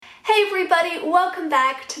Hey everybody, welcome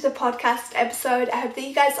back to the podcast episode. I hope that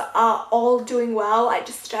you guys are all doing well. I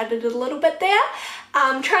just started a little bit there.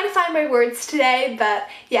 I'm trying to find my words today, but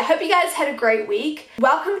yeah, hope you guys had a great week.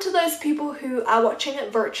 Welcome to those people who are watching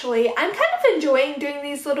it virtually. I'm kind of enjoying doing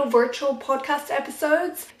these little virtual podcast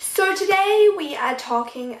episodes. So today we are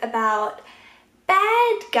talking about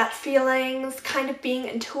bad gut feelings, kind of being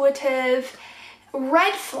intuitive,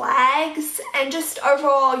 red flags, and just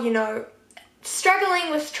overall,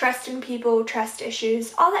 struggling with trust in people, trust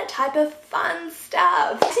issues, all that type of fun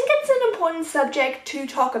stuff. I think it's an important subject to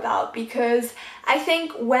talk about because I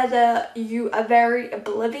think whether you are very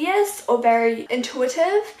oblivious or very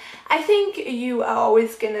intuitive, I think you are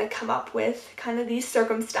always gonna come up with kind of these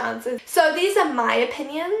circumstances. So these are my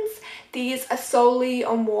opinions. These are solely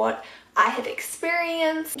on what I have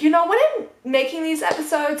experienced. When I'm making these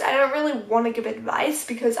episodes, I don't really want to give advice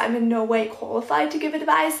because I'm in no way qualified to give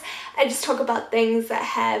advice. I just talk about things that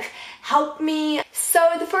have helped me. So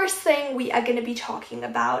the first thing we are going to be talking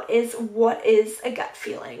about is what is a gut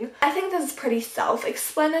feeling. I think this is pretty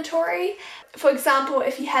self-explanatory. For example,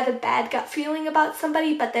 if you have a bad gut feeling about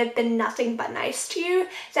somebody but they've been nothing but nice to you,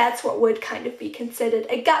 that's what would kind of be considered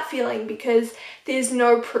a gut feeling because there's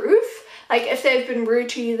no proof. Like, if they've been rude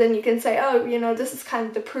to you, then you can say, oh, this is kind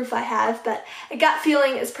of the proof I have, but a gut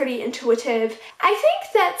feeling is pretty intuitive. I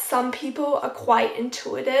think that some people are quite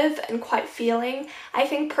intuitive and quite feeling. I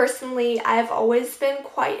think personally, I've always been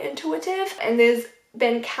quite intuitive, and there's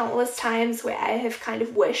been countless times where I have kind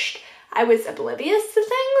of wished I was oblivious to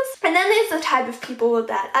things. And then there's the type of people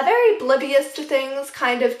that are very oblivious to things,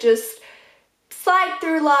 kind of just slide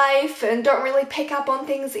through life and don't really pick up on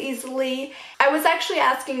things easily. I was actually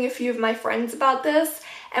asking a few of my friends about this,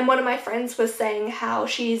 and one of my friends was saying how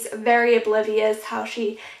she's very oblivious, how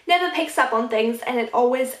she never picks up on things, and it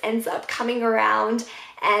always ends up coming around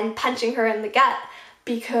and punching her in the gut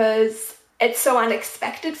because it's so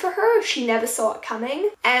unexpected for her. She never saw it coming.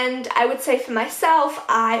 And I would say for myself,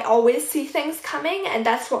 I always see things coming, and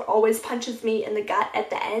that's what always punches me in the gut at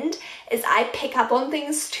the end, is I pick up on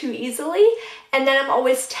things too easily, and then I'm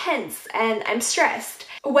always tense and I'm stressed.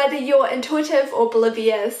 Whether you're intuitive or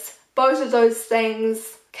oblivious, both of those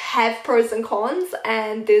things have pros and cons,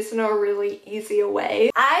 and there's no really easier way.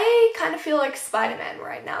 I kind of feel like Spider-Man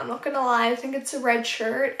right now, I'm not gonna lie. I think it's a red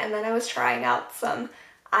shirt, and then I was trying out some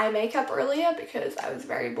eye makeup earlier because I was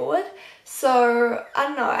very bored. So, I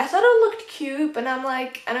don't know, I thought it looked cute, but I'm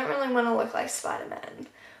like, I don't really want to look like Spider-Man.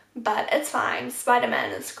 But it's fine,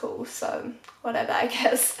 Spider-Man is cool, so whatever, I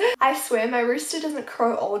guess. I swear my rooster doesn't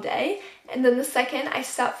crow all day, and then the second I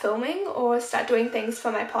start filming or start doing things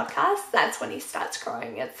for my podcast, that's when he starts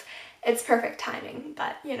crowing. It's perfect timing,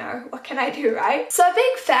 but what can I do, right? So a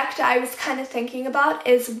big factor I was kind of thinking about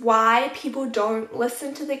is why people don't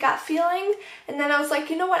listen to their gut feeling. And then I was like,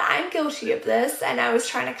 I'm guilty of this. And I was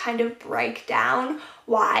trying to kind of break down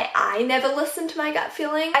why I never listen to my gut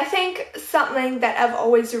feeling. I think something that I've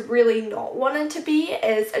always really not wanted to be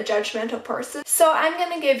is a judgmental person. So I'm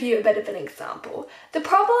going to give you a bit of an example. The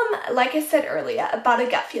problem, like I said earlier, about a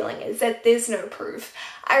gut feeling is that there's no proof.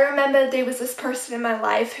 I remember there was this person in my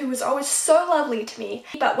life who was always so lovely to me,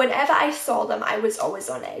 but whenever I saw them, I was always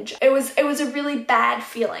on edge. It was a really bad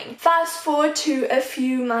feeling. Fast forward to a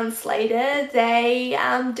few months later, they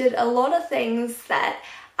did a lot of things that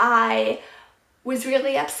I was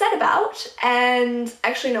really upset about, and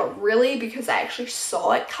actually not really because I actually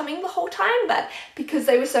saw it coming the whole time, but because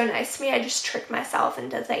they were so nice to me, I just tricked myself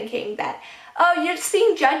into thinking that, oh, you're just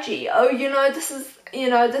being judgy. Oh,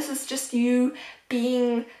 this is just you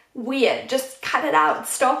being weird. Just cut it out,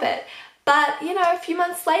 stop it. But, a few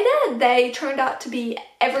months later, they turned out to be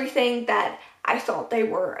everything that I thought they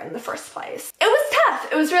were in the first place. It was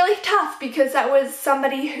tough. It was really tough because that was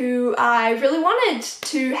somebody who I really wanted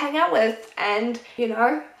to hang out with and,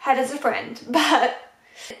 had as a friend. But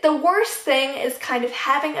the worst thing is kind of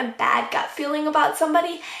having a bad gut feeling about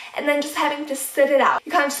somebody and then just having to sit it out.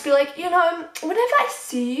 You can't just be like, whenever I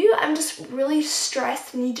see you, I'm just really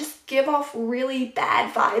stressed and you just give off really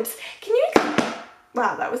bad vibes.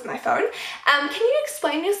 Wow, that was my phone. Can you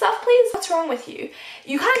explain yourself, please? What's wrong with you?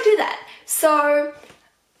 You can't do that. So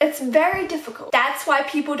it's very difficult. That's why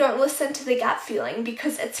people don't listen to the gut feeling,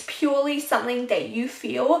 because it's purely something that you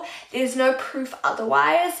feel. There's no proof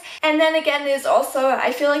otherwise. And then again,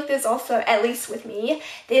 I feel like there's also, at least with me,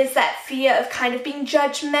 there's that fear of kind of being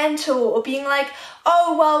judgmental or being like,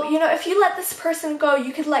 oh, well, if you let this person go,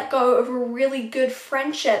 you could let go of a really good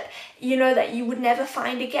friendship, that you would never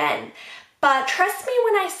find again. But trust me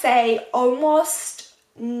when I say almost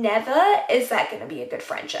never is that going to be a good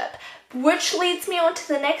friendship. Which leads me on to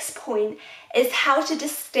the next point, is how to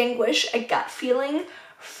distinguish a gut feeling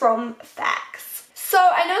from facts. So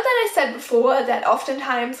I know that I said before that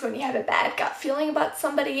oftentimes when you have a bad gut feeling about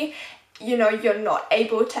somebody, you know, you're not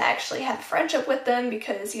able to actually have a friendship with them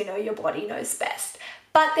because, you know, your body knows best.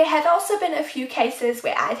 But there have also been a few cases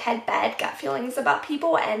where I've had bad gut feelings about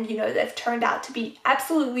people and, you know, they've turned out to be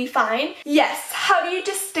absolutely fine. Yes, how do you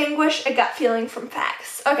distinguish a gut feeling from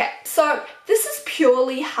facts? Okay, so this is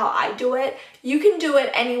purely how I do it. You can do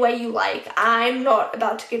it any way you like. I'm not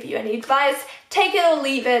about to give you any advice. Take it or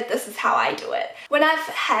leave it. This is how I do it. When I've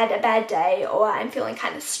had a bad day or I'm feeling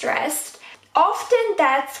kind of stressed, often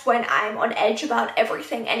that's when I'm on edge about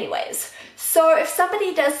everything anyways. So if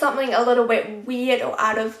somebody does something a little bit weird or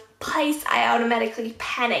out of place, I automatically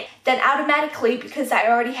panic. Then automatically, because I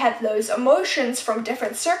already have those emotions from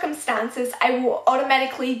different circumstances, I will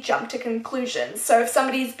automatically jump to conclusions. So if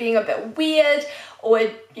somebody's being a bit weird or,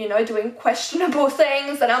 you know, doing questionable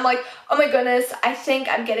things, then I'm like, oh my goodness, I think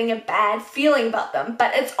I'm getting a bad feeling about them.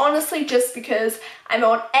 But it's honestly just because I'm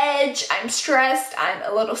on edge, I'm stressed, I'm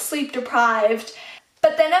a little sleep deprived.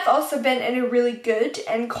 But then I've also been in a really good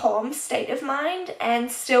and calm state of mind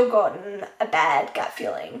and still gotten a bad gut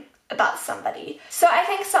feeling about somebody. So I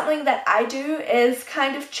think something that I do is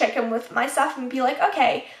kind of check in with myself and be like,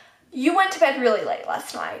 okay, you went to bed really late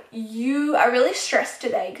last night. You are really stressed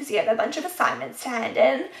today because you have a bunch of assignments to hand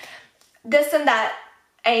in. This and that,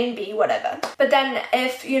 A and B, whatever. But then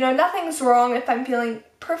if, you know, nothing's wrong, if I'm feeling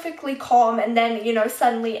perfectly calm and then, you know,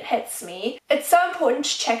 suddenly it hits me, it's so important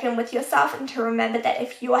to check in with yourself and to remember that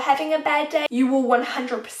if you are having a bad day, you will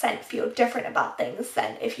 100% feel different about things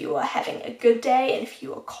than if you are having a good day and if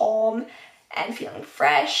you are calm and feeling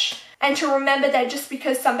fresh. And to remember that just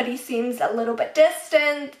because somebody seems a little bit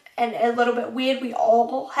distant and a little bit weird, we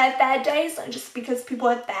all have bad days, and just because people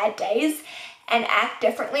have bad days and act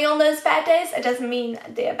differently on those bad days, it doesn't mean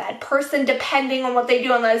they're a bad person depending on what they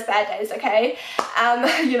do on those bad days, okay?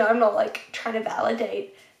 You know, I'm not like trying to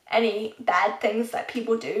validate any bad things that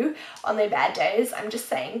people do on their bad days. I'm just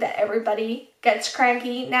saying that everybody gets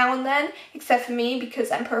cranky now and then, except for me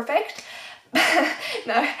because I'm perfect.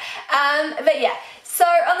 No. But yeah, so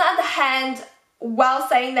on the other hand, while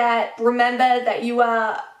saying that, remember that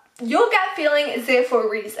your gut feeling is there for a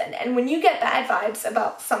reason, and when you get bad vibes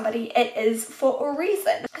about somebody, it is for a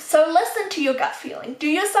reason. So listen to your gut feeling. Do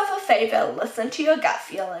yourself a favor, listen to your gut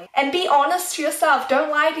feeling, and be honest to yourself.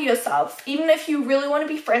 Don't lie to yourself. Even if you really want to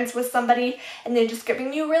be friends with somebody and they're just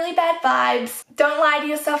giving you really bad vibes, don't lie to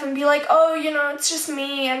yourself and be like, oh, you know, it's just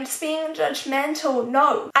me, I'm just being judgmental.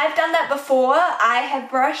 No, I've done that before. I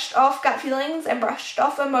have brushed off gut feelings and brushed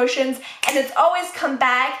off emotions, and it's always come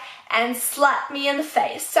back and slap me in the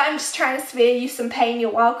face. So I'm just trying to spare you some pain. You're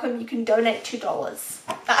welcome. You can donate $2.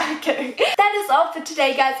 I'm kidding. That is all for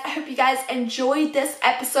today, guys. I hope you guys enjoyed this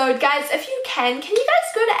episode. Guys, if you can you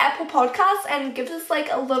guys go to Apple Podcasts and give us like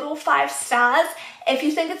a little 5 stars if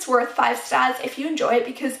you think it's worth 5 stars, if you enjoy it,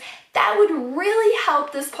 because that would really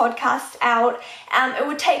help this podcast out. It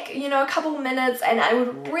would take, you know, a couple minutes, and I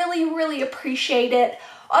would really, really appreciate it.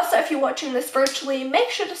 Also, if you're watching this virtually, make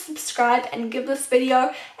sure to subscribe and give this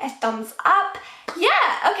video a thumbs up.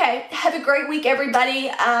 Yeah, okay. Have a great week, everybody.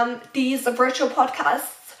 These virtual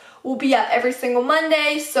podcasts will be up every single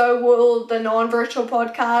Monday, so will the non-virtual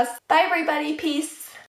podcasts. Bye, everybody. Peace.